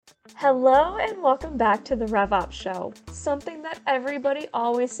Hello and welcome back to the RevOps Show, something that everybody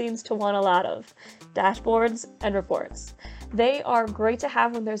always seems to want a lot of, dashboards and reports. They are great to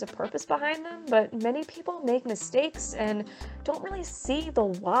have when there's a purpose behind them, but many people make mistakes and don't really see the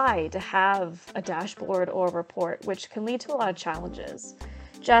why to have a dashboard or a report, which can lead to a lot of challenges.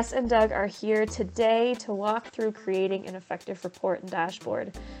 Jess and Doug are here today to walk through creating an effective report and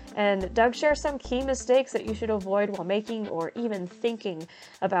dashboard. And Doug shares some key mistakes that you should avoid while making or even thinking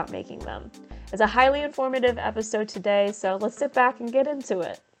about making them. It's a highly informative episode today, so let's sit back and get into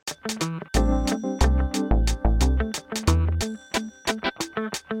it.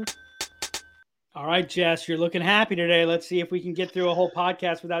 All right, Jess, you're looking happy today. Let's see if we can get through a whole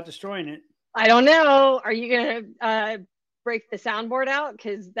podcast without destroying it. I don't know. Are you going to break the soundboard out?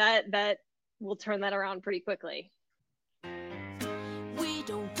 Because that will turn that around pretty quickly. We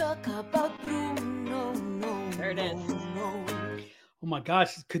don't talk about Bruno, no. There it is. No. Oh my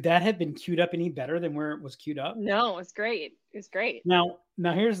gosh, could that have been queued up any better than where it was queued up? No, it's great. It's great. Now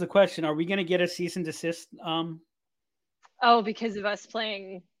here's the question: are we going to get a cease and desist? Oh, because of us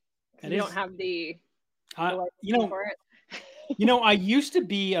playing, we don't have the for it. you know, I used to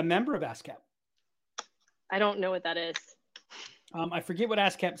be a member of ASCAP. I don't know what that is. I forget what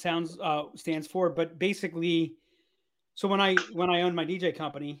ASCAP stands for, but basically, so when I owned my DJ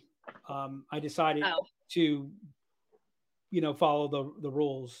company, I decided to, follow the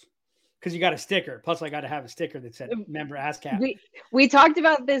rules, because you got a sticker. Plus, I got to have a sticker that said member ASCAP. We talked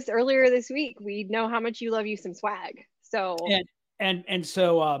about this earlier this week. We know how much you love you some swag. So and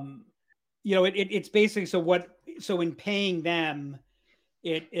so it's basically so in paying them,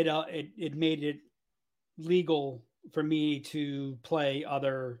 it made it legal for me to play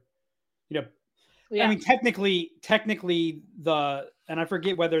other, I mean, technically and I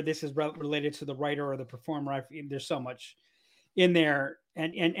forget whether this is related to the writer or the performer. There's so much in there,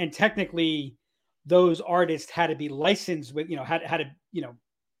 and technically those artists had to be licensed with, had to,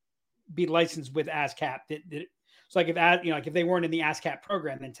 be licensed with ASCAP. So like if they weren't in the ASCAP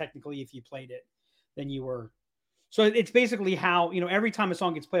program, then technically if you played it, then you were. So it's basically how, every time a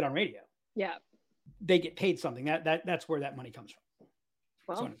song gets played on radio, they get paid something. That's where that money comes from.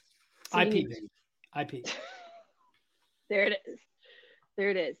 Well, so IP. There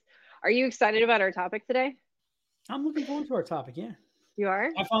it is. Are you excited about our topic today? I'm looking forward to our topic. Yeah. You are?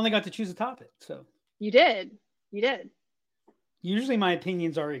 I finally got to choose a topic. So you did. Usually my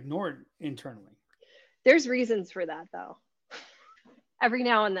opinions are ignored internally. There's reasons for that, though. Every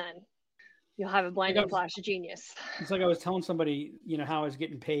now and then you'll have a blinding flash of genius. It's like I was telling somebody, how I was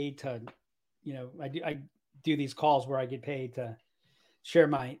getting paid to, I do these calls where I get paid to share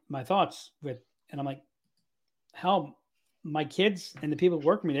my thoughts with, and I'm like, hell, my kids and the people who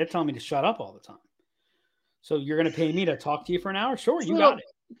work for me, they're telling me to shut up all the time. So you're going to pay me to talk to you for an hour? Sure, got it.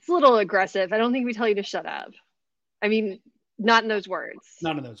 It's a little aggressive. I don't think we tell you to shut up. I mean, not in those words.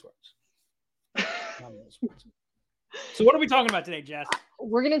 Not in those words. So what are we talking about today, Jess?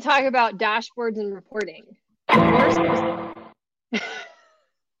 We're going to talk about dashboards and reporting.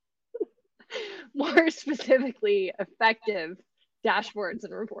 More specifically, effective dashboards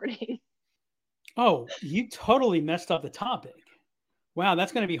and reporting. Oh, you totally messed up the topic. Wow,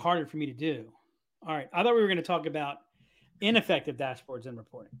 that's going to be harder for me to do. All right. I thought we were going to talk about ineffective dashboards and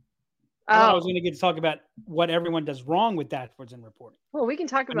reporting. I thought I was going to get to talk about what everyone does wrong with dashboards and reporting. Well, we can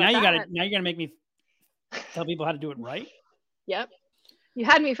talk about that. Now you got to make me tell people how to do it right. Yep. You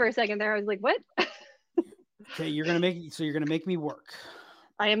had me for a second there. I was like, what? Okay, you're going to make me work.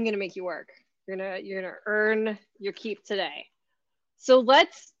 I am going to make you work. You're going to earn your keep today. So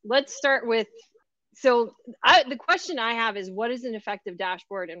let's start with, the question I have is, what does an effective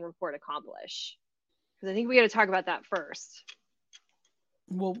dashboard and report accomplish? Because I think we got to talk about that first.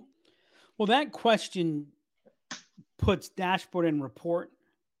 Well, that question puts dashboard and report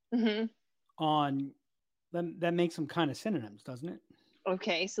on, that makes them kind of synonyms, doesn't it?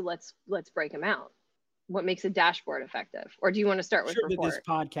 Okay, so let's break them out. What makes a dashboard effective? Or do you want to start with report? This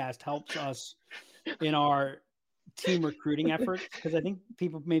podcast helps us in our team recruiting efforts, because I think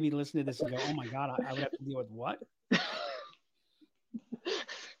people maybe listen to this and go, oh my God, I would have to deal with what?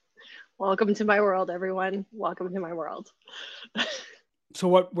 Welcome to my world, everyone. Welcome to my world. So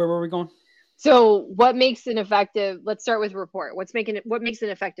where were we going? So what makes an effective, let's start with report. What makes an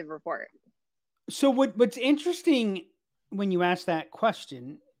effective report? So what's interesting when you ask that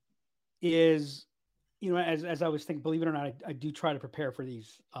question is, as I was thinking, believe it or not, I do try to prepare for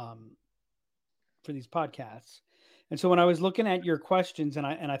these podcasts. And so when I was looking at your questions and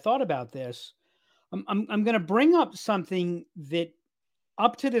I thought about this, I'm going to bring up something that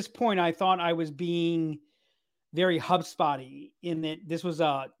up to this point I thought I was being very HubSpot-y in that this was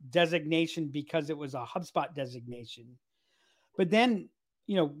a designation because it was a HubSpot designation. But then,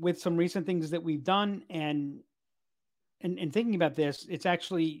 you know, with some recent things that we've done and thinking about this, it's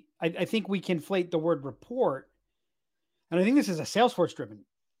actually, I think we conflate the word report. And I think this is a Salesforce driven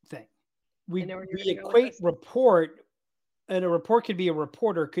thing. We equate report, and a report could be a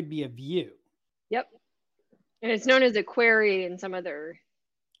reporter, could be a view. Yep. And it's known as a query in some other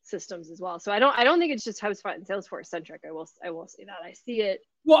systems as well. So I don't think it's just HubSpot and Salesforce centric. I will say that. I see it.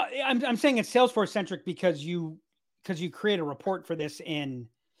 Well, I'm saying it's Salesforce centric because you create a report for this, and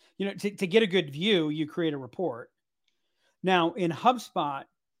you know, to get a good view, you create a report. Now in HubSpot,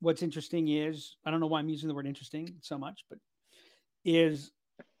 what's interesting is, I don't know why I'm using the word interesting so much, but is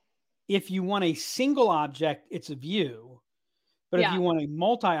if you want a single object, it's a view. But if you want a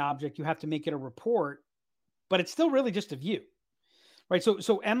multi-object, you have to make it a report, but it's still really just a view, right?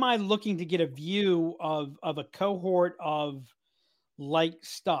 So am I looking to get a view of a cohort of like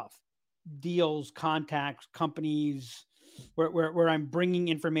stuff, deals, contacts, companies, where I'm bringing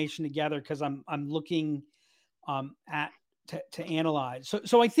information together because I'm looking to analyze.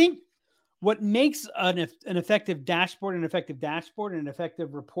 So I think what makes an effective dashboard an effective dashboard, and an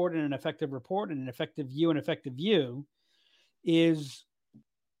effective report and an effective report, and an effective view and effective view is,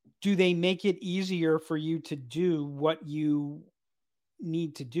 do they make it easier for you to do what you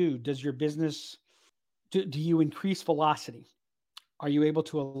need to do? Does your business, do you increase velocity? Are you able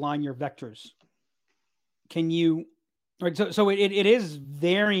to align your vectors? Can you, right? So it is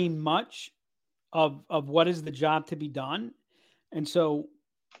very much of what is the job to be done. And so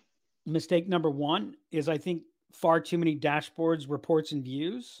mistake number one is, I think far too many dashboards, reports, and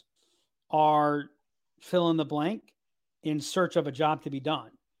views are fill in the blank in search of a job to be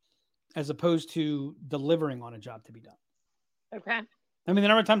done, as opposed to delivering on a job to be done. Okay. I mean, the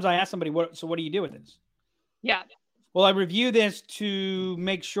number of times I ask somebody, what do you do with this? Yeah. Well, I review this to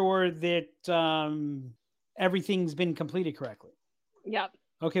make sure that everything's been completed correctly. Yep.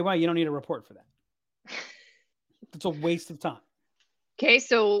 Okay, well, you don't need a report for that. It's a waste of time. Okay,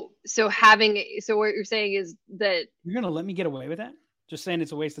 so what you're saying is that you're going to let me get away with that? Just saying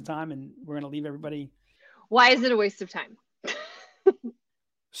it's a waste of time, and we're going to leave everybody. Why is it a waste of time?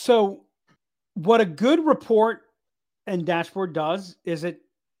 So what a good report and dashboard does is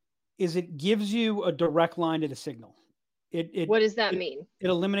it gives you a direct line to the signal. What does that mean? It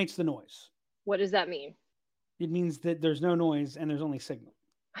eliminates the noise. What does that mean? It means that there's no noise and there's only signal.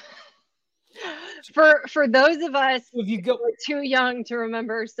 For those of us who are too young to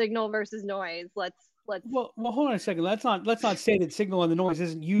remember signal versus noise, let's well hold on a second. Let's not say that signal and the noise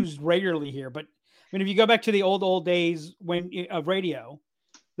isn't used regularly here. But I mean, if you go back to the old days when of radio,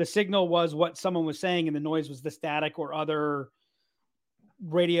 the signal was what someone was saying, and the noise was the static or other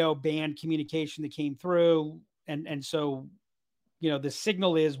radio band communication that came through. And so, you know, the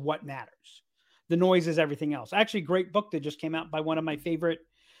signal is what matters. The noise is everything else. Actually, great book that just came out by one of my favorite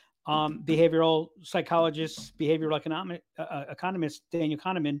behavioral psychologists, behavioral economist, Daniel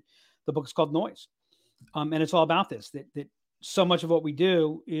Kahneman. The book is called Noise. And it's all about this, that so much of what we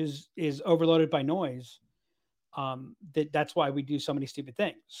do is overloaded by noise. That's why we do so many stupid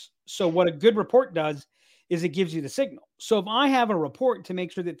things. So what a good report does is it gives you the signal. So if I have a report to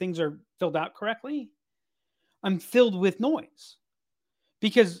make sure that things are filled out correctly, I'm filled with noise,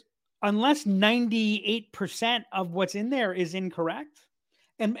 because unless 98% of what's in there is incorrect.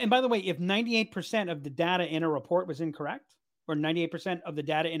 And by the way, if 98% of the data in a report was incorrect, or 98% of the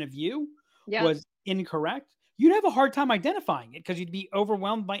data in a view was incorrect, you'd have a hard time identifying it because you'd be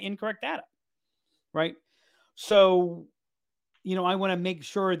overwhelmed by incorrect data, right? So, you know, I want to make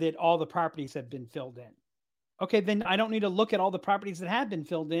sure that all the properties have been filled in. Okay, then I don't need to look at all the properties that have been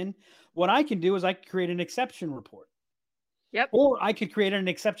filled in. What I can do is I can create an exception report. Yep. Or I could create an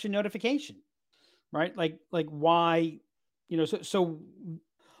exception notification, right? Like why, you know, so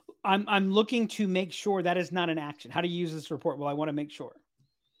I'm looking to make sure that is not an action. How do you use this report? Well, I want to make sure.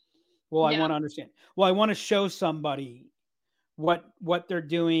 Well, I want to understand. Well, I want to show somebody what they're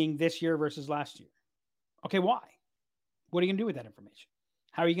doing this year versus last year. Okay, why? What are you going to do with that information?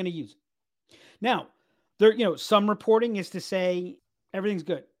 How are you going to use it? Now, there, you know, some reporting is to say everything's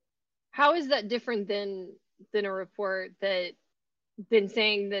good. How is that different than a report than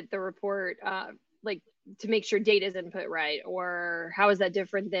saying that the report, like to make sure data is input right? Or how is that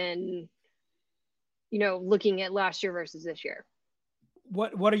different than, you know, looking at last year versus this year?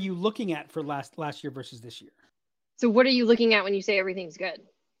 What are you looking at for last year versus this year? So what are you looking at when you say everything's good?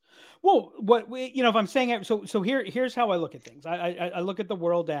 Well, if I'm saying, so here's how I look at things. I look at the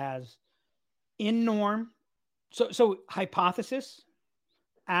world as in norm. So hypothesis,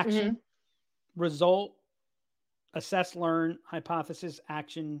 action, result, assess, learn, hypothesis,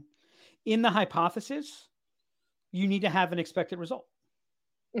 action. In the hypothesis, you need to have an expected result.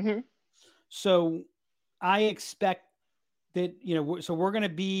 Mm-hmm. So I expect that,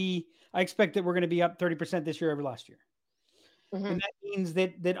 I expect that we're going to be up 30% this year over last year. Mm-hmm. And that means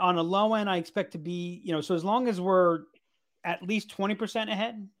that on a low end, I expect to be, so as long as we're at least 20%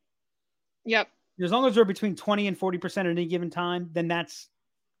 ahead. Yep. As long as we're between 20 and 40% at any given time, then that's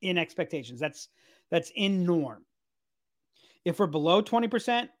in expectations. That's in norm. If we're below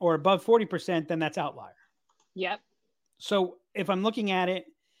 20% or above 40%, then that's outlier. Yep. So if I'm looking at it,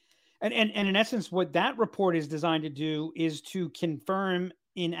 and in essence, what that report is designed to do is to confirm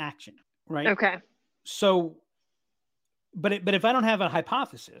in action, right? Okay. So, but if I don't have a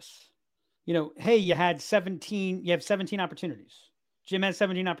hypothesis, hey, you have 17 opportunities. Jim has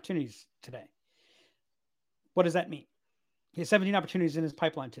 17 opportunities today. What does that mean? He has 17 opportunities in his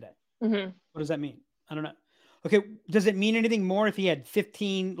pipeline today. Mm-hmm. What does that mean? I don't know. Okay. Does it mean anything more if he had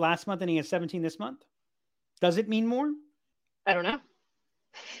 15 last month and he has 17 this month? Does it mean more? I don't know.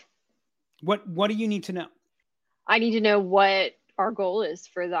 What do you need to know? I need to know what our goal is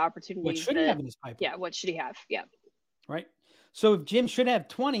for the opportunity. What should he have in his pipeline? Yeah. What should he have? Yeah. Right. So if Jim should have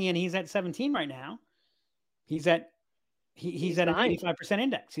 20 and he's at 17 right now, he's at an 85%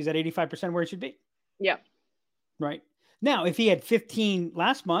 index. He's at 85% where it should be. Yeah. Right. Now, if he had 15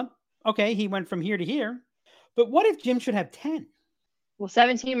 last month, okay, he went from here to here. But what if Jim should have 10? Well,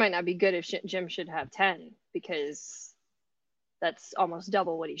 17 might not be good if Jim should have 10, because that's almost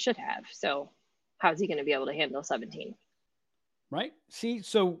double what he should have. So how's he going to be able to handle 17? Right. See,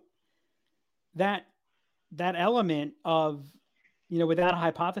 so that element of, without a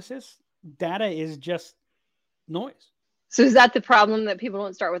hypothesis, data is just noise. So is that the problem, that people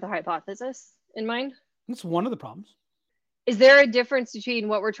don't start with a hypothesis in mind? It's one of the problems. Is there a difference between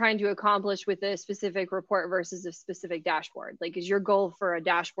what we're trying to accomplish with a specific report versus a specific dashboard? Like, is your goal for a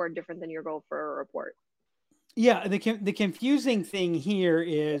dashboard different than your goal for a report? Yeah. The confusing thing here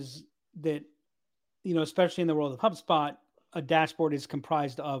is that, especially in the world of HubSpot, a dashboard is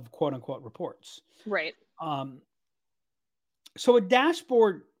comprised of quote unquote reports. Right. So a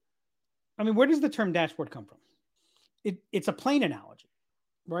dashboard, where does the term dashboard come from? It's a plane analogy,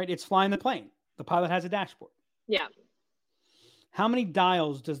 right? It's flying the plane. The pilot has a dashboard. Yeah. How many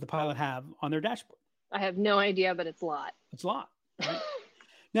dials does the pilot have on their dashboard? I have no idea, but it's a lot. It's a lot. Right?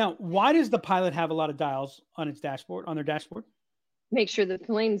 Now, why does the pilot have a lot of dials on its dashboard, on their dashboard? Make sure the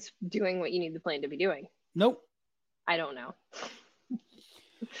plane's doing what you need the plane to be doing. Nope. I don't know.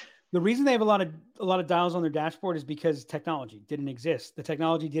 The reason they have a lot of dials on their dashboard is because technology didn't exist. The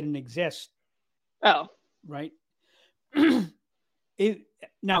technology didn't exist. Oh. Right.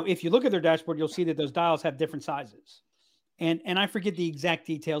 Now, if you look at their dashboard, you'll see that those dials have different sizes. And I forget the exact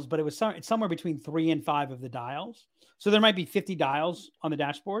details, but it's somewhere between 3 and 5 of the dials. So there might be 50 dials on the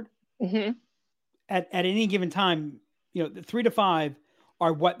dashboard. Mm-hmm. At any given time, the 3 to 5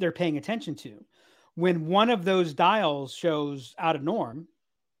 are what they're paying attention to. When one of those dials shows out of norm,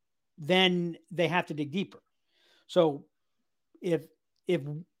 then they have to dig deeper. So if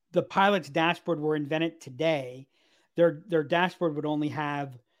the pilot's dashboard were invented today, their dashboard would only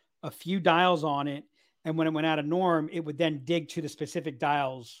have a few dials on it. And when it went out of norm, it would then dig to the specific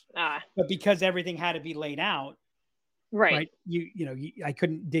dials. But because everything had to be laid out, right? I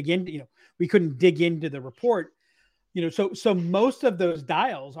couldn't dig into, we couldn't dig into the report, so most of those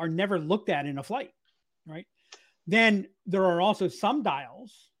dials are never looked at in a flight, right? Then there are also some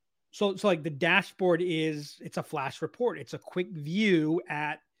dials. So like the dashboard it's a flash report. It's a quick view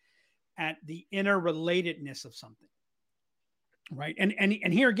at the interrelatedness of something, right?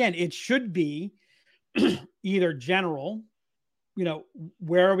 And here again, it should be either general,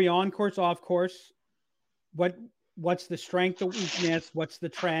 where are we on course, off course? What's the strength, the weakness? What's the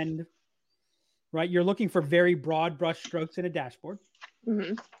trend? Right? You're looking for very broad brush strokes in a dashboard.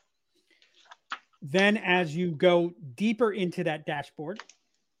 Mm-hmm. Then as you go deeper into that dashboard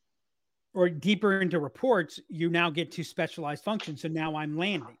or deeper into reports, you now get to specialized functions. So now I'm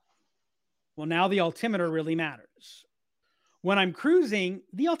landing. Well, now the altimeter really matters. When I'm cruising,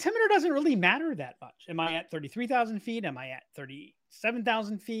 the altimeter doesn't really matter that much. Am I at 33,000 feet? Am I at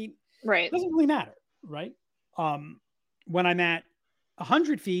 37,000 feet? Right. It doesn't really matter, right? When I'm at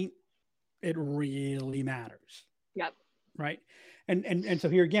 100 feet, it really matters. Yep. Right. And so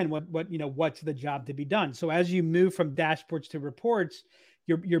here again, what's the job to be done? So as you move from dashboards to reports,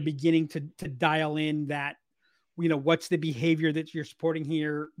 you're beginning to dial in that, what's the behavior that you're supporting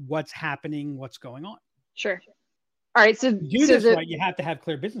here? What's happening? What's going on? Sure. All right. So right, you have to have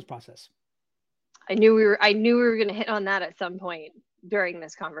clear business process. I knew we were going to hit on that at some point during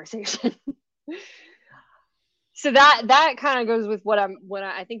this conversation. So that kind of goes with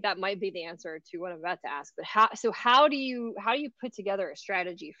I think that might be the answer to what I'm about to ask. But how do you put together a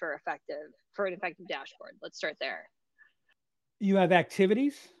strategy for an effective dashboard? Let's start there. You have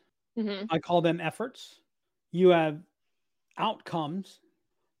activities. Mm-hmm. I call them efforts. You have outcomes.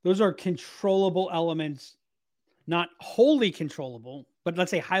 Those are controllable elements, not wholly controllable, but let's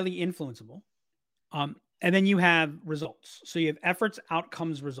say highly influenceable. And then you have results. So you have efforts,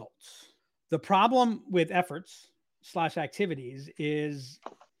 outcomes, results. The problem with efforts / activities is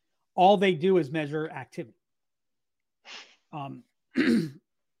all they do is measure activity.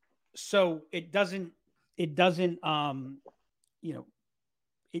 So it doesn't, I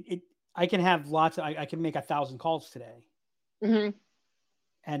can have I can make 1,000 calls today. Mm-hmm.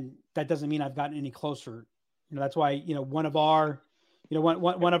 And that doesn't mean I've gotten any closer. That's why, one of our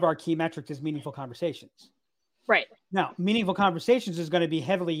key metrics is meaningful conversations. Right. Now, meaningful conversations is going to be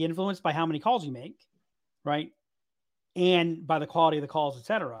heavily influenced by how many calls you make, right? And by the quality of the calls, et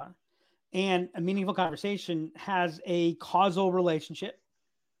cetera. And a meaningful conversation has a causal relationship,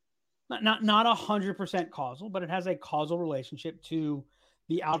 not 100% causal, but it has a causal relationship to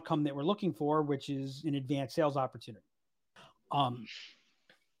the outcome that we're looking for, which is an advanced sales opportunity.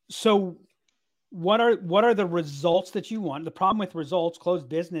 So what are the results that you want? The problem with results, closed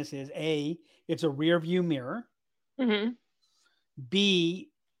business, is A, it's a rear view mirror. Mm-hmm. B,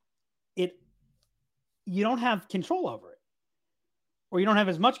 you don't have control over it, or you don't have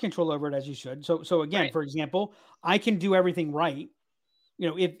as much control over it as you should. So again, Right. For example, I can do everything right.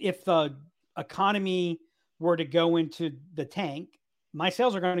 If the economy were to go into the tank, my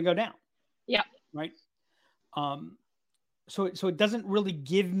sales are going to go down. Yeah. Right. So it doesn't really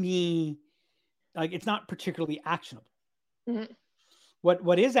give me, it's not particularly actionable. Mm-hmm.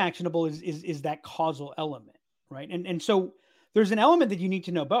 What is actionable is that causal element, right? And so there's an element that you need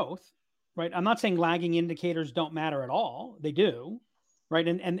to know both, right? I'm not saying lagging indicators don't matter at all. They do, right?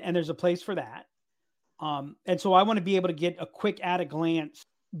 And there's a place for that. And so I want to be able to get a quick at a glance.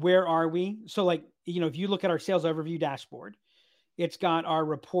 Where are we? So if you look at our sales overview dashboard, it's got our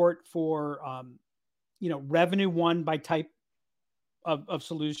report for, revenue won by type of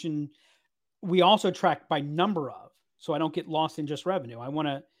solution. We also track by number of, so I don't get lost in just revenue. I want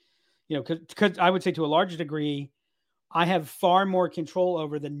to, because I would say to a large degree, I have far more control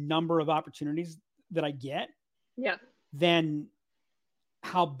over the number of opportunities that I get, than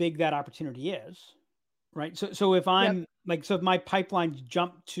how big that opportunity is, right? So if I'm if my pipeline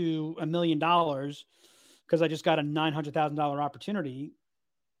jumped to $1 million because I just got a $900,000 opportunity,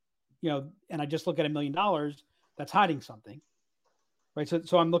 and I just look at $1 million, that's hiding something, right?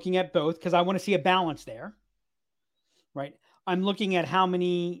 So I'm looking at both because I want to see a balance there, right? I'm looking at how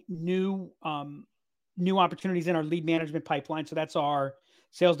many new opportunities in our lead management pipeline. So that's our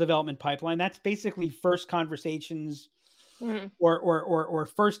sales development pipeline. That's basically first conversations, mm-hmm. or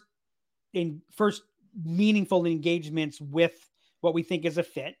first meaningful engagements with what we think is a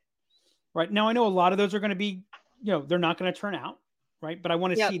fit, right? Now I know a lot of those are going to be, they're not going to turn out, right? But I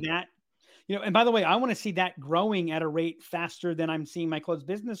want to see that, and by the way, I want to see that growing at a rate faster than I'm seeing my closed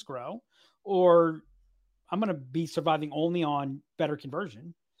business grow, or I'm going to be surviving only on better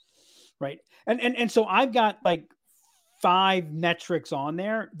conversion, right? And so I've got 5 metrics on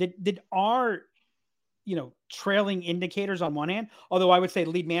there that are, trailing indicators on one hand, although I would say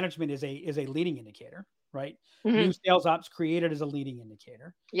lead management is a leading indicator, right? Mm-hmm. New sales ops created as a leading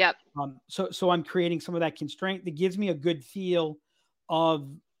indicator. Yep. So I'm creating some of that constraint that gives me a good feel of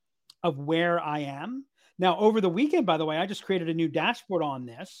where I am. Now, over the weekend, by the way, I just created a new dashboard on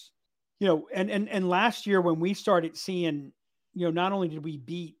this, and last year when we started seeing, not only did we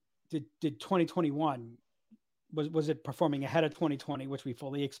beat did 2021, was it performing ahead of 2020, which we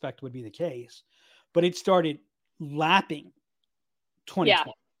fully expect would be the case, but it started lapping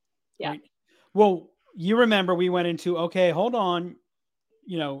 2020. Yeah. Right? Well, you remember we went into, okay, hold on,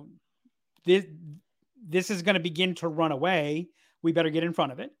 this is going to begin to run away. We better get in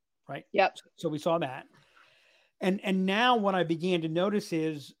front of it. Right. Yep. So we saw that. And now what I began to notice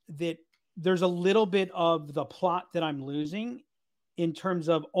is that there's a little bit of the plot that I'm losing in terms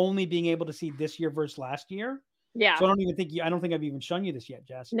of only being able to see this year versus last year. Yeah. So I don't think I've even shown you this yet,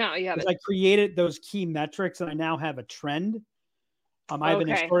 Jess. No, you haven't. I created those key metrics and I now have a trend. I have an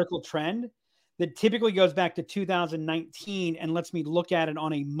historical trend that typically goes back to 2019 and lets me look at it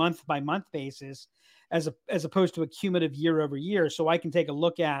on a month by month basis as opposed to a cumulative year over year. So I can take a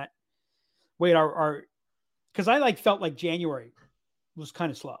look at, because I felt like January was kind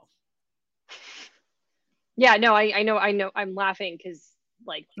of slow. Yeah, no, I know. I'm laughing because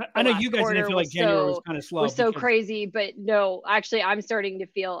I know you guys didn't feel like January was kind of slow. Was so crazy, but no, actually, I'm starting to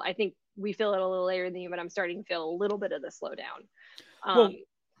feel. I think we feel it a little later than you, but I'm starting to feel a little bit of the slowdown. Well,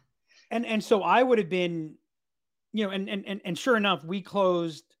 and so I would have been, you know, and sure enough, we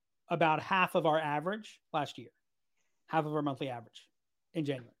closed about half of our average last year, half of our monthly average in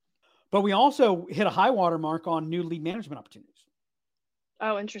January. But we also hit a high water mark on new lead management opportunities.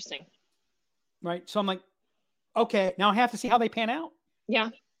 Oh, interesting. Right. So I'm like, okay, now I have to see how they pan out. Yeah.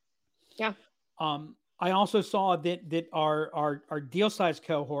 Yeah. I also saw that our deal size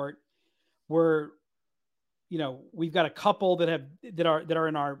cohort were, you know, we've got a couple that are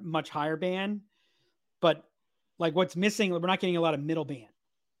in our much higher band, but like what's missing, we're not getting a lot of middle band.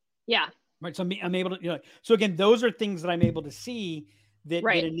 Yeah. Right. So I'm able to, you know, so again, those are things that I'm able to see that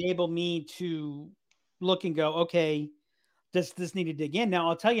enable me to look and go, okay, does this need to dig in? Now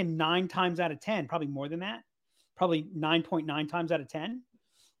I'll tell you 9 times out of 10, probably more than that, probably 9.9 times out of 10.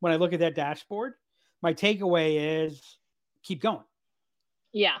 When I look at that dashboard, my takeaway is keep going.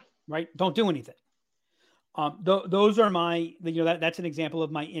 Yeah. Right. Don't do anything. Those are my, you know, that's an example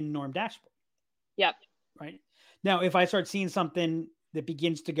of my in-norm dashboard. Yep. Right. Now, if I start seeing something that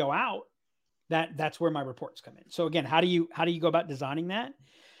begins to go out, that's where my reports come in. So again, how do you go about designing that?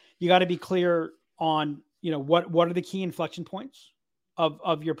 You got to be clear on, you know, what are the key inflection points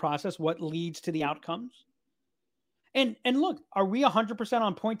of your process? What leads to the outcomes? And look, are we 100%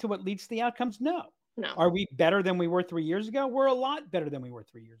 on point to what leads to the outcomes? No. Are we better than we were 3 years ago? We're a lot better than we were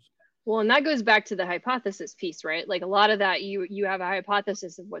 3 years ago. Well, and that goes back to the hypothesis piece, right? Like a lot of that, you have a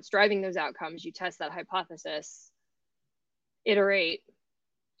hypothesis of what's driving those outcomes. You test that hypothesis, iterate,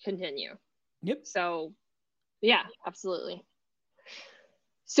 continue. Yep. So, yeah, absolutely.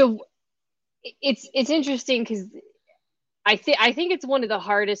 So it's interesting because I think it's one of the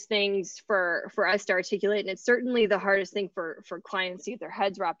hardest things for us to articulate, and it's certainly the hardest thing for clients to get their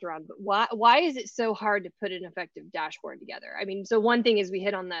heads wrapped around. But why is it so hard to put an effective dashboard together? I mean, so one thing is we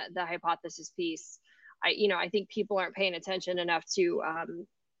hit on the hypothesis piece. I think people aren't paying attention enough to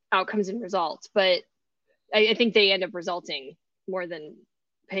outcomes and results, but I think they end up resulting more than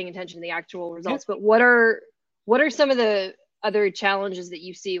paying attention to the actual results. But what are some of the other challenges that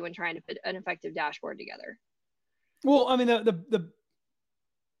you see when trying to put an effective dashboard together? Well, I mean,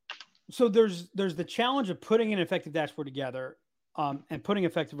 so there's the challenge of putting an effective dashboard together, and putting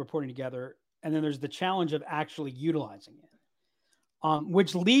effective reporting together, and then there's the challenge of actually utilizing it,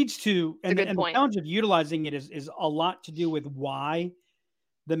 which leads to and the challenge of utilizing it is a lot to do with why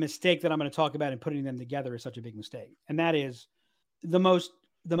the mistake that I'm going to talk about in putting them together is such a big mistake, and that is the most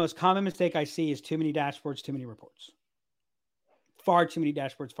common mistake I see is too many dashboards, too many reports, far too many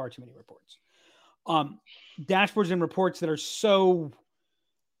dashboards, far too many reports. Dashboards and reports that are so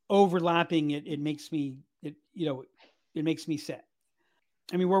overlapping, it makes me sick.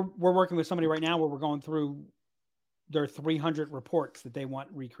 I mean, we're working with somebody right now where we're going through their 300 reports that they want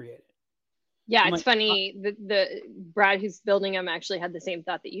recreated. Yeah, it's funny. The Brad who's building them actually had the same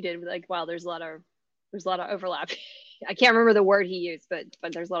thought that you did. Like, wow, there's a lot of overlap. I can't remember the word he used, but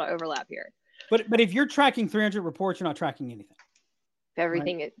there's a lot of overlap here. But if you're tracking 300 reports, you're not tracking anything.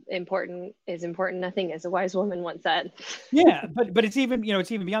 Everything important is important. Nothing, as a wise woman once said. Yeah, but it's even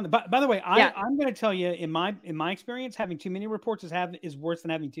beyond that. By the way, I'm going to tell you, in my experience, having too many reports is worse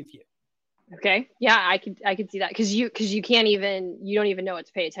than having too few. Okay. Yeah, I could see that because you don't even know what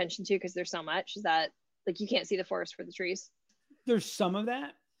to pay attention to because there's so much. Is that like you can't see the forest for the trees? There's some of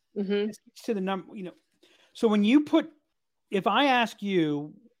that. Mm-hmm. It's to the number, So if I ask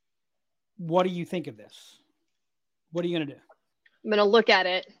you, what do you think of this? What are you going to do? I'm going to look at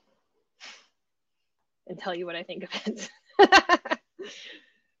it and tell you what I think of it.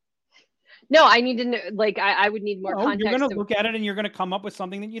 No, I need to know, like, I would need more context. You're going to look at it and you're going to come up with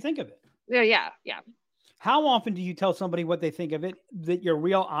something that you think of it. Yeah. How often do you tell somebody what they think of it? That your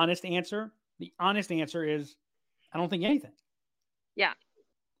real honest answer, the honest answer is, I don't think anything. Yeah.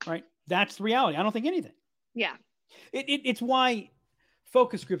 Right. That's the reality. I don't think anything. Yeah. It's why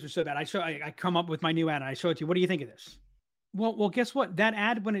focus groups are so bad. I come up with my new ad and I show it to you. What do you think of this? Well, guess what? That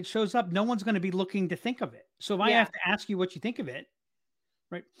ad, when it shows up, no one's going to be looking to think of it. So if I have to ask you what you think of it,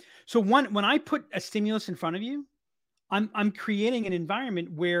 right? So when I put a stimulus in front of you, I'm creating an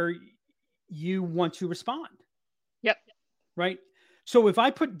environment where you want to respond. Yep. Right. So if I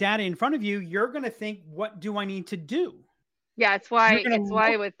put data in front of you, you're going to think, what do I need to do? Yeah. It's why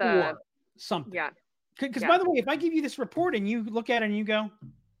with something. Yeah. Because by the way, if I give you this report and you look at it and you go,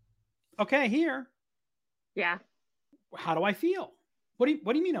 okay, here. Yeah. How do I feel? What do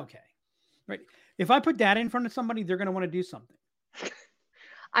you mean? Okay. Right. If I put data in front of somebody, they're going to want to do something.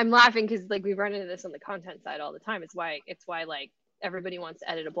 I'm laughing because like we run into this on the content side all the time. It's why like everybody wants to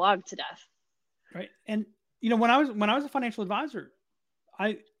edit a blog to death. Right. And when I was a financial advisor,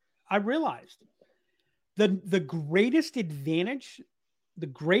 I I realized the greatest advantage, the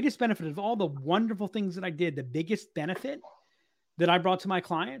greatest benefit of all the wonderful things that I did, the biggest benefit that I brought to my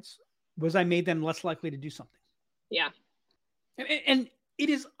clients was I made them less likely to do something. Yeah. And it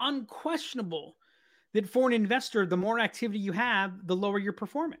is unquestionable that for an investor, the more activity you have, the lower your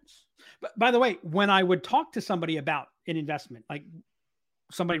performance. But by the way, when I would talk to somebody about an investment, like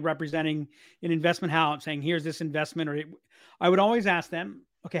somebody representing an investment house saying, here's this investment, I would always ask them,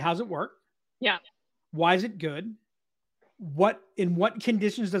 okay, how's it work? Yeah. Why is it good? In what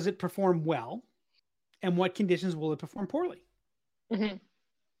conditions does it perform well? And what conditions will it perform poorly? Mm-hmm.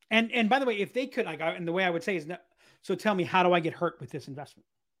 And by the way, if they could, and the way I would say is, no, so tell me, how do I get hurt with this investment?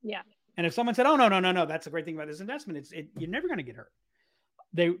 Yeah. And if someone said, oh, no, that's the great thing about this investment. You're never going to get hurt.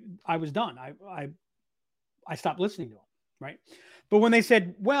 I was done. I stopped listening to them. Right. But when they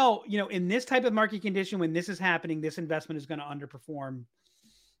said, well, in this type of market condition, when this is happening, this investment is going to underperform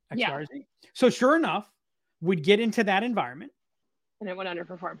X, Y, or Z. So sure enough, we'd get into that environment. And it would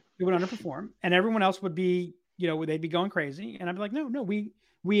underperform. It would underperform. And everyone else would be, they'd be going crazy. And I'd be like, no,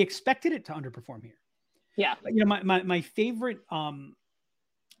 we expected it to underperform here. Yeah. My favorite,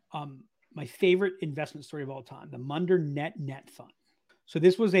 my favorite investment story of all time, the Munder Net Fund. So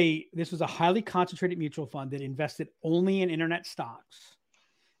this was a highly concentrated mutual fund that invested only in internet stocks.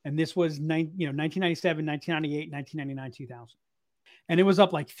 And this was 1997, 1998, 1999, 2000. And it was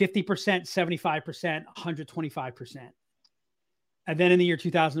up like 50%, 75%, 125%. And then in the year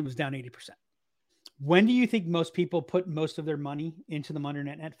 2000, it was down 80%. When do you think most people put most of their money into the Munder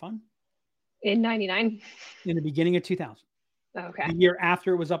Net Fund? In 99? In the beginning of 2000. Okay. The year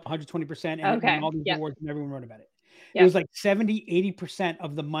after, it was up 120%. And all these awards, and everyone wrote about it. Yep. It was like 70, 80%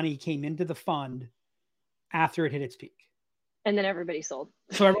 of the money came into the fund after it hit its peak. And then everybody sold.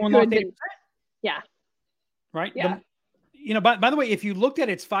 So everyone lost 80%. Yeah. Right? Yeah. By the way, if you looked at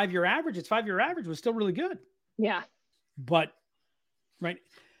its 5-year average, was still really good. Yeah. But, right?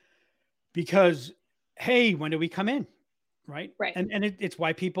 Because, hey, when do we come in? Right? Right. And it's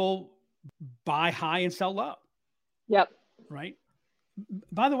why people buy high and sell low. Yep. Right?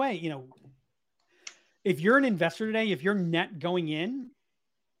 By the way, if you're an investor today, if you're net going in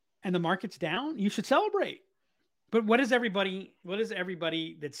and the market's down, you should celebrate. But what is everybody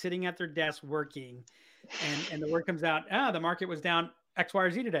that's sitting at their desk working and the word comes out, the market was down X, Y, or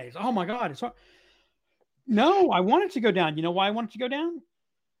Z today. Oh my God. No, I want it to go down. You know why I want it to go down?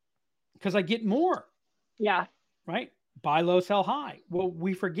 Because I get more. Yeah. Right? Buy low, sell high. Well,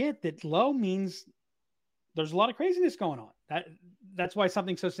 we forget that low means there's a lot of craziness going on. That's why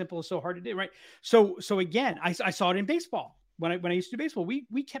something so simple is so hard to do, right? So again, I saw it in baseball. When I used to do baseball,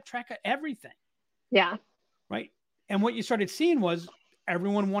 we kept track of everything. Yeah. Right. And what you started seeing was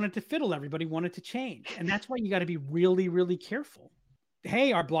everyone wanted to fiddle. Everybody wanted to change. And that's why you got to be really, really careful.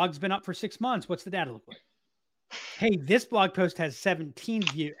 Hey, our blog's been up for 6 months. What's the data look like? Hey, this blog post has 17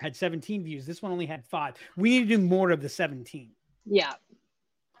 views. This one only had 5. We need to do more of the 17. Yeah.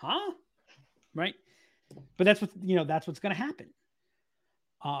 Huh? Right. But that's what's going to happen.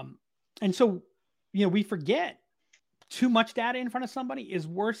 And so, we forget too much data in front of somebody is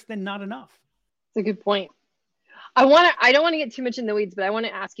worse than not enough. That's a good point. I don't want to get too much in the weeds, but I want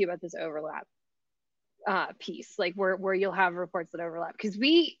to ask you about this overlap piece, like where you'll have reports that overlap. Because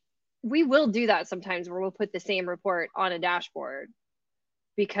we will do that sometimes where we'll put the same report on a dashboard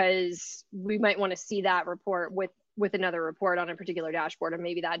because we might want to see that report with another report on a particular dashboard, and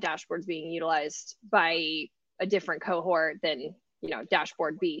maybe that dashboard's being utilized by a different cohort than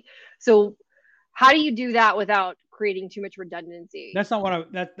dashboard B. So how do you do that without creating too much redundancy? That's not what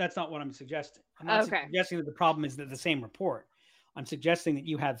I'm suggesting. I'm not suggesting that the problem is that the same report. I'm suggesting that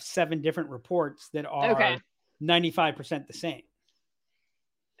you have 7 different reports that are 95% the same.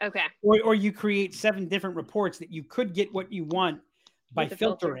 Okay. Or you create 7 different reports that you could get what you want by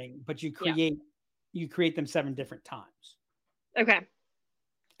filtering, but you create them 7 different times. Okay.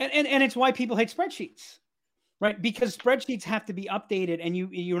 And it's why people hate spreadsheets, right? Because spreadsheets have to be updated, and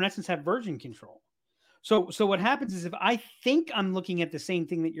you in essence have version control. So what happens is if I think I'm looking at the same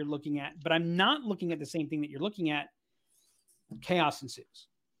thing that you're looking at, but I'm not looking at the same thing that you're looking at, chaos ensues.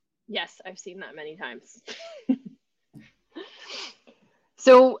 Yes, I've seen that many times.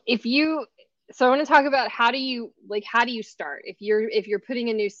 So I want to talk about how do you start if you're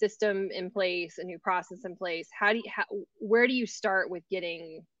putting a new system in place, a new process in place, where do you start with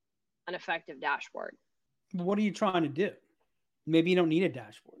getting an effective dashboard? What are you trying to do? Maybe you don't need a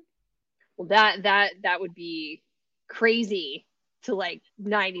dashboard. Well, that would be crazy to like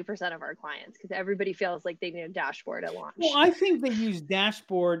 90% of our clients, because everybody feels like they need a dashboard at launch. Well, I think they use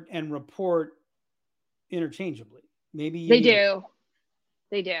dashboard and report interchangeably. Maybe they do.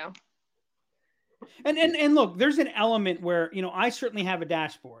 They do. And look, there's an element where, you know, I certainly have a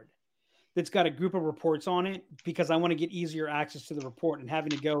dashboard that's got a group of reports on it because I want to get easier access to the report, and having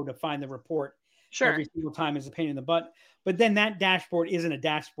to go to find the report every single time is a pain in the butt. But then that dashboard isn't a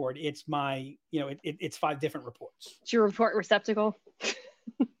dashboard. It's my, you know, it's 5 different reports. It's your report receptacle.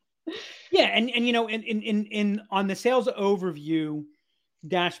 Yeah. And you know, in on the sales overview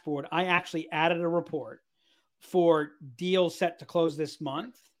dashboard, I actually added a report for deals set to close this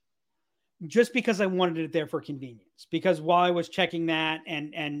month, just because I wanted it there for convenience. Because while I was checking that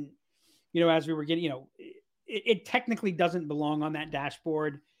and you know, as we were getting, you know, it technically doesn't belong on that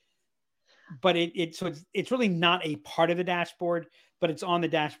dashboard, but it's really not a part of the dashboard, but it's on the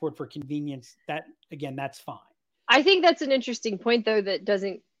dashboard for convenience. That, again, that's fine. I think that's an interesting point, though, that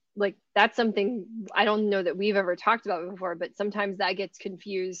doesn't, like, that's something I don't know that we've ever talked about before, but sometimes that gets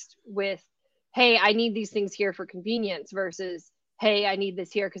confused with, hey, I need these things here for convenience versus, hey, I need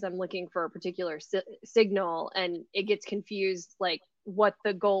this here because I'm looking for a particular signal. And it gets confused, like, what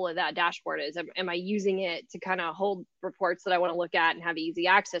the goal of that dashboard is. Am I using it to kind of hold reports that I want to look at and have easy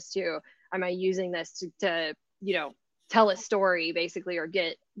access to? Am I using this to you know, tell a story basically, or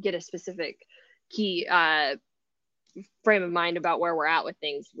get a specific key frame of mind about where we're at with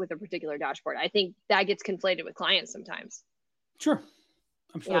things with a particular dashboard? I think that gets conflated with clients sometimes. Sure.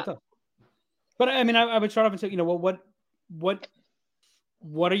 I'm sure it does. But I mean, I would start off and say, you know, well,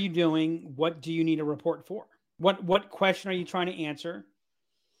 what are you doing? What do you need a report for? What question are you trying to answer?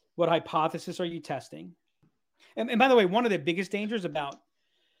 What hypothesis are you testing? And by the way, one of the biggest dangers about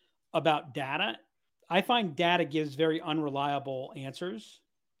data, I find data gives very unreliable answers,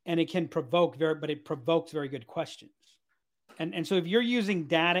 and it can provoke it provokes very good questions. And so if you're using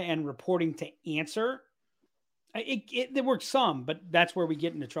data and reporting to answer, it works some, but that's where we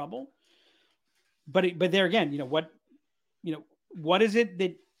get into trouble. But there again, you know, what is it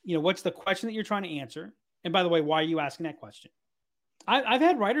that, you know, what's the question that you're trying to answer? And by the way, why are you asking that question? I've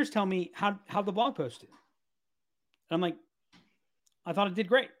had writers tell me how the blog post did. And I'm like, I thought it did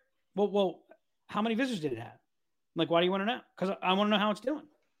great. Well, how many visitors did it have? I'm like, why do you want to know? Because I want to know how it's doing.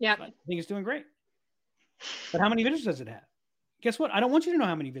 Yeah. I think it's doing great. But how many visitors does it have? Guess what? I don't want you to know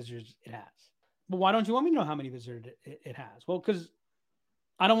how many visitors it has. But why don't you want me to know how many visitors it has? Well, because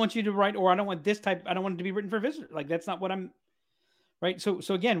I don't want you to write, or I don't want I don't want it to be written for visitors. Like, that's not what I'm, right? So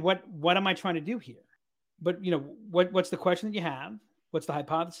again, what am I trying to do here? But, you know, what's the question that you have? What's the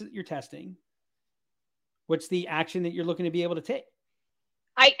hypothesis that you're testing? What's the action that you're looking to be able to take?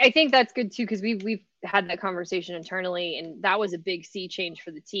 I think that's good too, because we've had that conversation internally, and that was a big sea change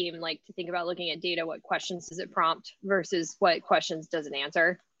for the team. Like, to think about looking at data, what questions does it prompt versus what questions does it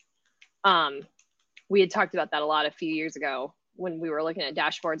answer? We had talked about that a lot a few years ago when we were looking at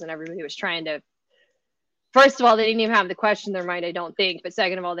dashboards, and everybody was trying to, first of all, they didn't even have the question in their mind, I don't think. But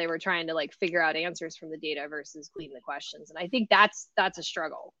second of all, they were trying to, like, figure out answers from the data versus glean the questions. And I think that's a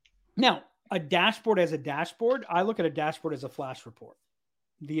struggle. Now, a dashboard as a dashboard, I look at a dashboard as a flash report.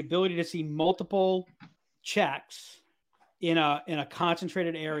 The ability to see multiple checks in a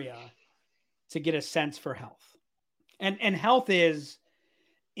concentrated area to get a sense for health. And health is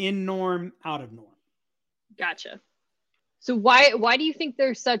in norm, out of norm. Gotcha. So why do you think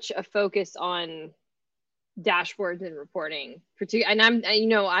there's such a focus on dashboards and reporting? And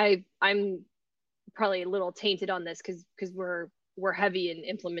I'm probably a little tainted on this because we're heavy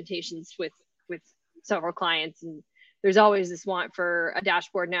in implementations with several clients, and there's always this want for a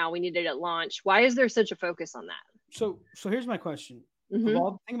dashboard now. We need it at launch. Why is there such a focus on that? So here's my question.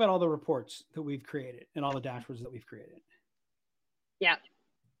 Mm-hmm. Think about all the reports that we've created and all the dashboards that we've created. Yeah.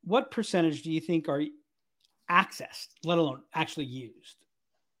 What percentage do you think are accessed, let alone actually used,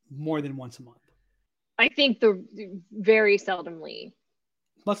 more than once a month? I think the very seldomly.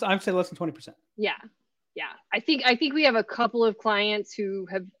 I would say less than 20%. Yeah. I think we have a couple of clients who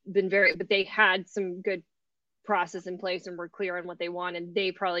have been but they had some good process in place and were clear on what they want, and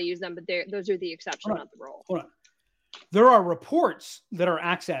they probably use them, but those are the exception, not the rule. Hold on. There are reports that are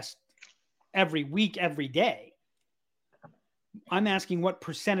accessed every week, every day. I'm asking what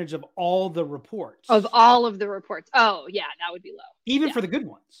percentage of all the reports. Of all of the reports. Oh, yeah, that would be low. Even for the good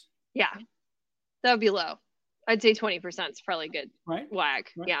ones. Yeah, that would be low. I'd say 20% is probably good. Right.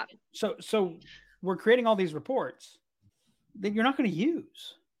 Whack. Right. Yeah. So we're creating all these reports that you're not going to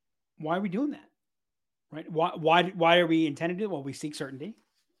use. Why are we doing that? Right? Why are we intended to? Well, we seek certainty.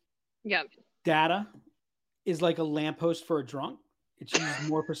 Yeah. Data is like a lamppost for a drunk. It's used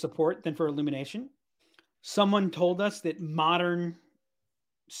more for support than for illumination. Someone told us that modern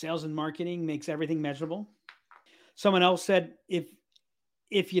sales and marketing makes everything measurable. Someone else said,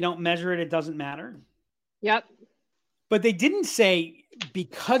 if you don't measure it, it doesn't matter. Yep. But they didn't say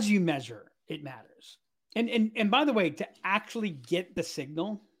because you measure, it matters. And by the way, to actually get the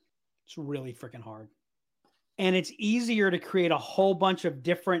signal, it's really freaking hard. And it's easier to create a whole bunch of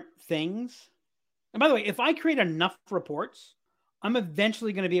different things. And by the way, if I create enough reports, I'm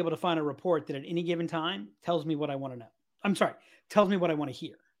eventually going to be able to find a report that at any given time tells me what I want to know. I'm sorry, tells me what I want to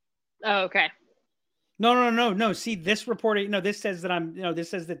hear. Oh, okay. No. See, this report, this says that this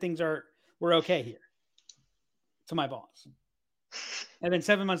says that we're okay here to my boss. And then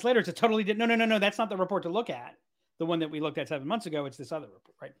 7 months later, it's a totally different. No. That's not the report to look at. The one that we looked at 7 months ago, it's this other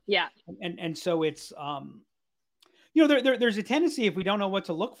report, right? Yeah. And so it's, there's a tendency, if we don't know what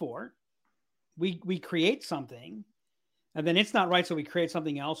to look for, we create something, and then it's not right. So we create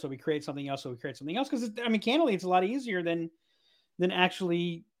something else. So we create something else. So we create something else. Because candidly, it's a lot easier than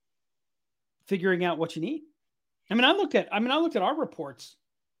actually figuring out what you need. I looked at our reports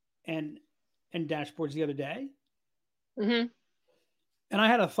and dashboards the other day. Mm-hmm. And I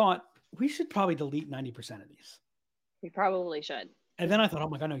had a thought, we should probably delete 90% of these. We probably should. And then I thought, oh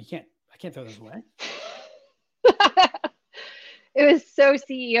my God, no, I can't throw those away. It was so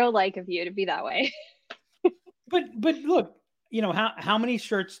CEO-like of you to be that way. But look, how many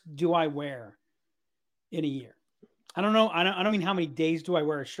shirts do I wear in a year? I don't know. I don't mean how many days do I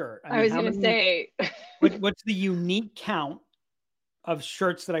wear a shirt. I was going to say. What's the unique count of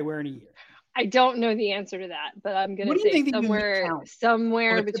shirts that I wear in a year? I don't know the answer to that, but I'm going to say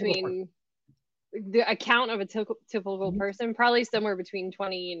somewhere between the account of a typical person, probably somewhere between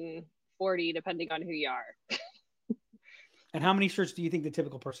 20 and 40, depending on who you are. And how many shirts do you think the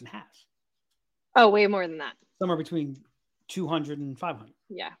typical person has? Oh, way more than that. Somewhere between 200 and 500.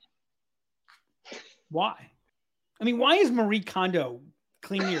 Yeah. Why? Why is Marie Kondo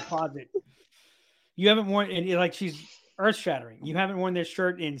cleaning your closet? You haven't worn it, like she's earth shattering. You haven't worn this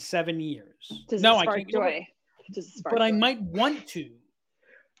shirt in 7 years. I can't. Joy. But I might want to.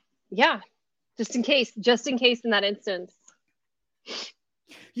 Yeah. Just in case in that instance.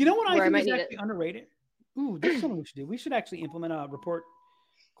 You know what I think is actually underrated? Ooh, this is something we should do. We should actually implement a report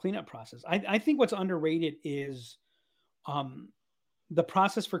cleanup process. I think what's underrated is the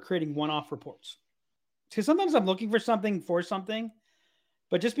process for creating one-off reports. Because sometimes I'm looking for something,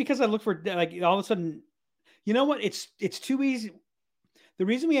 but just because I look for, like, all of a sudden, you know what? It's too easy. The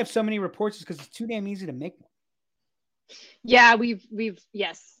reason we have so many reports is because it's too damn easy to make one. Yeah,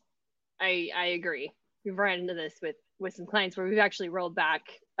 yes, I agree. We've run into this with some clients where we've actually rolled back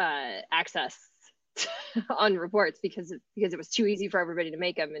access on reports because it was too easy for everybody to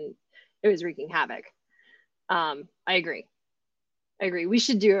make them, and it was wreaking havoc. I agree. We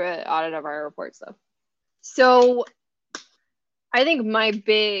should do an audit of our reports though. So I think my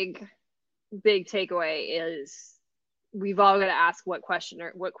big takeaway is we've all got to ask what question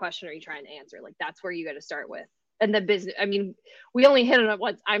are you trying to answer? Like, that's where you got to start with. And the business, we only hit on it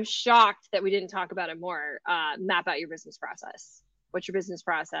once. I'm shocked that we didn't talk about it more. Map out your business process. What's your business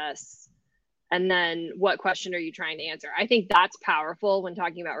process? And then what question are you trying to answer? I think that's powerful when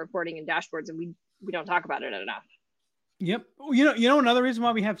talking about reporting and dashboards, and we don't talk about it enough. Yep. You know another reason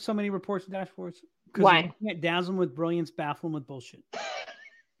why we have so many reports and dashboards? Why? You can't dazzle them with brilliance, baffle them with bullshit.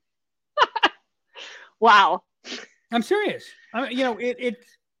 Wow. I'm serious. You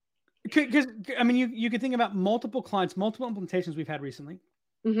can think about multiple clients, multiple implementations we've had recently.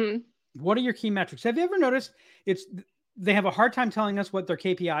 Mm-hmm. What are your key metrics? Have you ever noticed they have a hard time telling us what their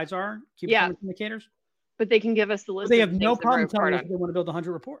KPIs are, key performance indicators? But they can give us the list. They have no problem telling us they want to build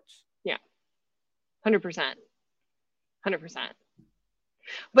 100 reports. Yeah. 100%.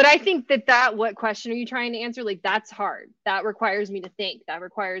 But I think that what question are you trying to answer? Like, that's hard. That requires me to think. That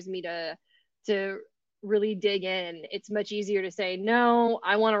requires me to really dig in. It's much easier to say, no,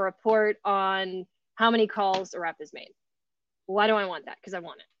 I want to report on how many calls a rep has made. Why do I want that? Because I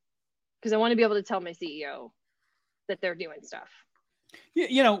want it. Because I want to be able to tell my CEO that they're doing stuff.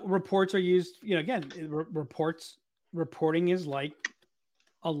 Reports are used, reporting is like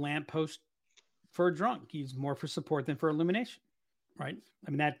a lamppost for a drunk. Used more for support than for illumination. Right.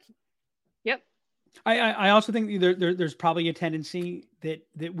 Yep. I also think there's probably a tendency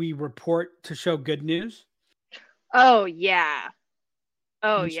that we report to show good news. Oh yeah.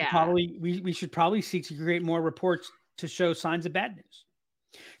 We should probably seek to create more reports to show signs of bad news.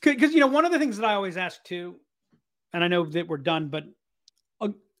 Because one of the things that I always ask too, and I know that we're done, but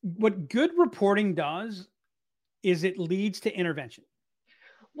what good reporting does is it leads to intervention.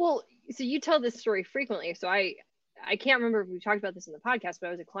 Well, so you tell this story frequently. So I can't remember if we talked about this in the podcast, but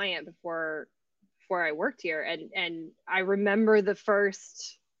I was a client before I worked here, and I remember the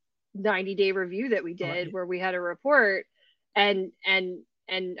first 90-day review that we did where we had a report, and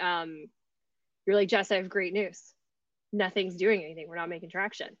you're like, Jess, I have great news. nothing's doing anything. We're not making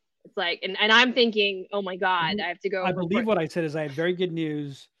traction. It's like, and I'm thinking, oh my God, I have to go. I believe what I said is I have very good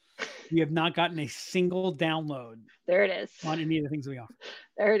news. We have not gotten a single download. There it is. On any of the things we offer.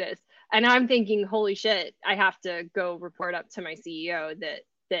 There it is. And I'm thinking, holy shit, I have to go report up to my CEO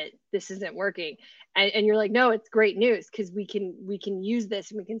that this isn't working. And you're like, no, it's great news, because we can use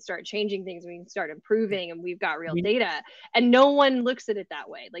this and we can start changing things. We can start improving, and we've got real data. And no one looks at it that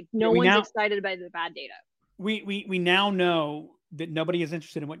way. Like no one's excited by the bad data. We now know that nobody is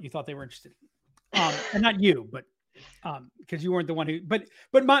interested in what you thought they were interested in. And not you, but because you weren't the one who, but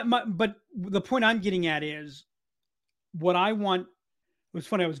the point I'm getting at is what I want. It was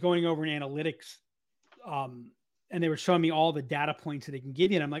funny. I was going over in analytics, and they were showing me all the data points that they can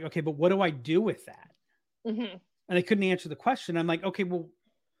give you. And I'm like, okay, but what do I do with that? Mm-hmm. And they couldn't answer the question. I'm like, okay, well,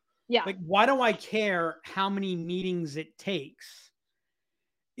 yeah. Like, why do I care how many meetings it takes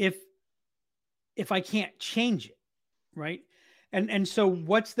if I can't change it? Right. And so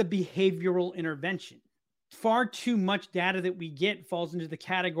what's the behavioral intervention? Far too much data that we get falls into the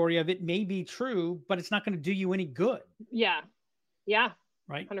category of it may be true, but it's not going to do you any good. Yeah. Yeah.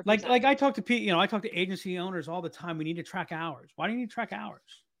 Right. 100%. Like I talk to people, I talk to agency owners all the time. We need to track hours. Why do you need to track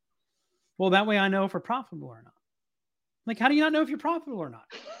hours? Well, that way I know if we're profitable or not. Like, how do you not know if you're profitable or not?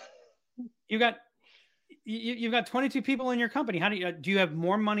 You've got 22 people in your company. How do you have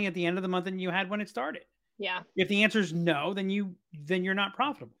more money at the end of the month than you had when it started? Yeah. If the answer is no, then you're not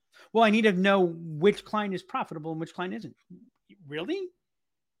profitable. Well, I need to know which client is profitable and which client isn't. Really?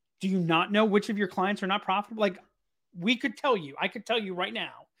 Do you not know which of your clients are not profitable? Like, I could tell you right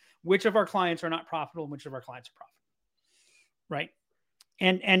now which of our clients are not profitable and which of our clients are profitable. Right.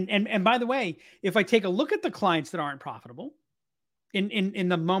 And by the way, if I take a look at the clients that aren't profitable in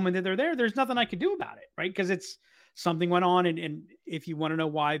the moment that they're there, there's nothing I could do about it. Right. Because it's something went on. And if you want to know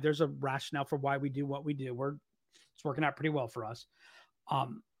why, there's a rationale for why we do what we do. It's working out pretty well for us.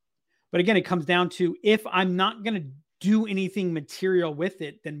 But again, it comes down to, if I'm not going to do anything material with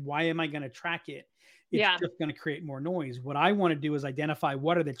it, then why am I going to track it? It's just going to create more noise. What I want to do is identify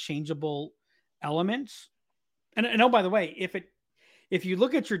what are the changeable elements. And oh, by the way, if you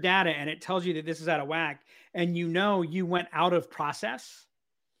look at your data and it tells you that this is out of whack, and you went out of process,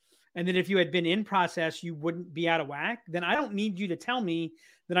 and then if you had been in process, you wouldn't be out of whack, then I don't need you to tell me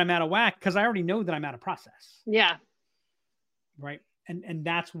that I'm out of whack, because I already know that I'm out of process. Yeah. Right. And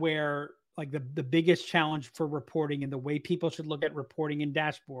that's where, like, the biggest challenge for reporting, and the way people should look at reporting and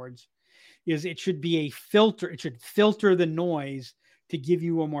dashboards, is it should be a filter. It should filter the noise to give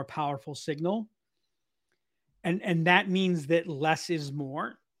you a more powerful signal. And that means that less is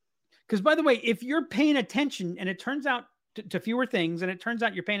more. Because, by the way, if you're paying attention and it turns out to fewer things, and it turns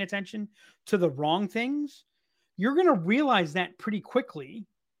out you're paying attention to the wrong things, you're going to realize that pretty quickly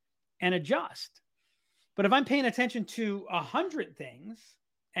and adjust. But if I'm paying attention to 100 things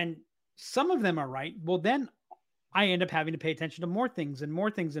and some of them are right, well, then I end up having to pay attention to more things and more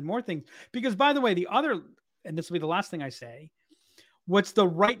things and more things. Because, by the way, and this will be the last thing I say, what's the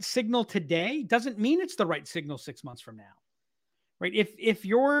right signal today doesn't mean it's the right signal 6 months from now, right? If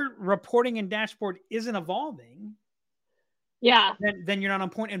your reporting and dashboard isn't evolving, then you're not on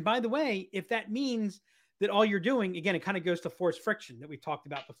point. And by the way, if that means that all you're doing, again, it kind of goes to forced friction that we've talked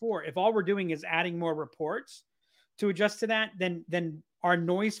about before. If all we're doing is adding more reports to adjust to that, then our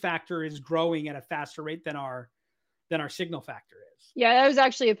noise factor is growing at a faster rate than our signal factor is. Yeah, that was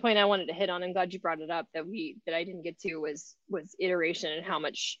actually a point I wanted to hit on. I'm glad you brought it up, that I didn't get to, was iteration, and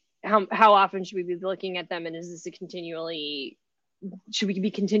how often should we be looking at them, and should we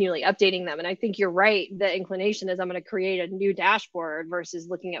be continually updating them? And I think you're right. The inclination is, I'm going to create a new dashboard versus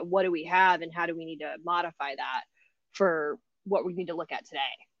looking at what do we have and how do we need to modify that for what we need to look at today.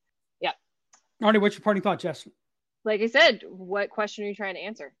 Yep. Arnie, what's your parting thought, Jess? Like I said, what question are you trying to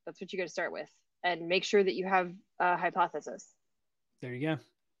answer? That's what you got to start with, and make sure that you have a hypothesis. There you go.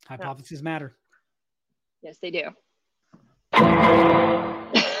 Hypotheses matter. Yes, they do.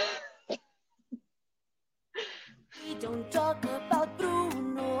 We don't talk about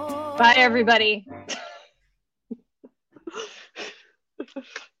Bruno. Bye, everybody.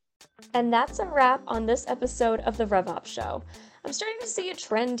 And that's a wrap on this episode of the RevOps Show. I'm starting to see a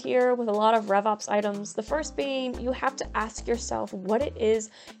trend here with a lot of RevOps items. The first being, you have to ask yourself what it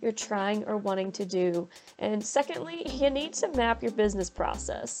is you're trying or wanting to do. And secondly, you need to map your business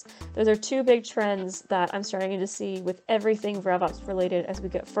process. Those are two big trends that I'm starting to see with everything RevOps related as we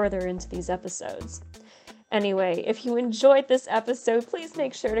get further into these episodes. Anyway, if you enjoyed this episode, please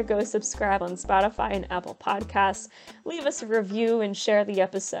make sure to go subscribe on Spotify and Apple Podcasts, leave us a review, and share the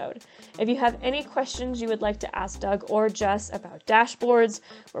episode. If you have any questions you would like to ask Doug or Jess about dashboards,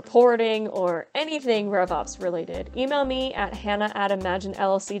 reporting, or anything RevOps related, email me at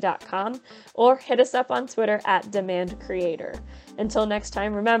hannah@imaginellc.com or hit us up on Twitter at DemandCreator. Until next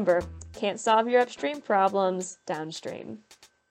time, remember, can't solve your upstream problems downstream.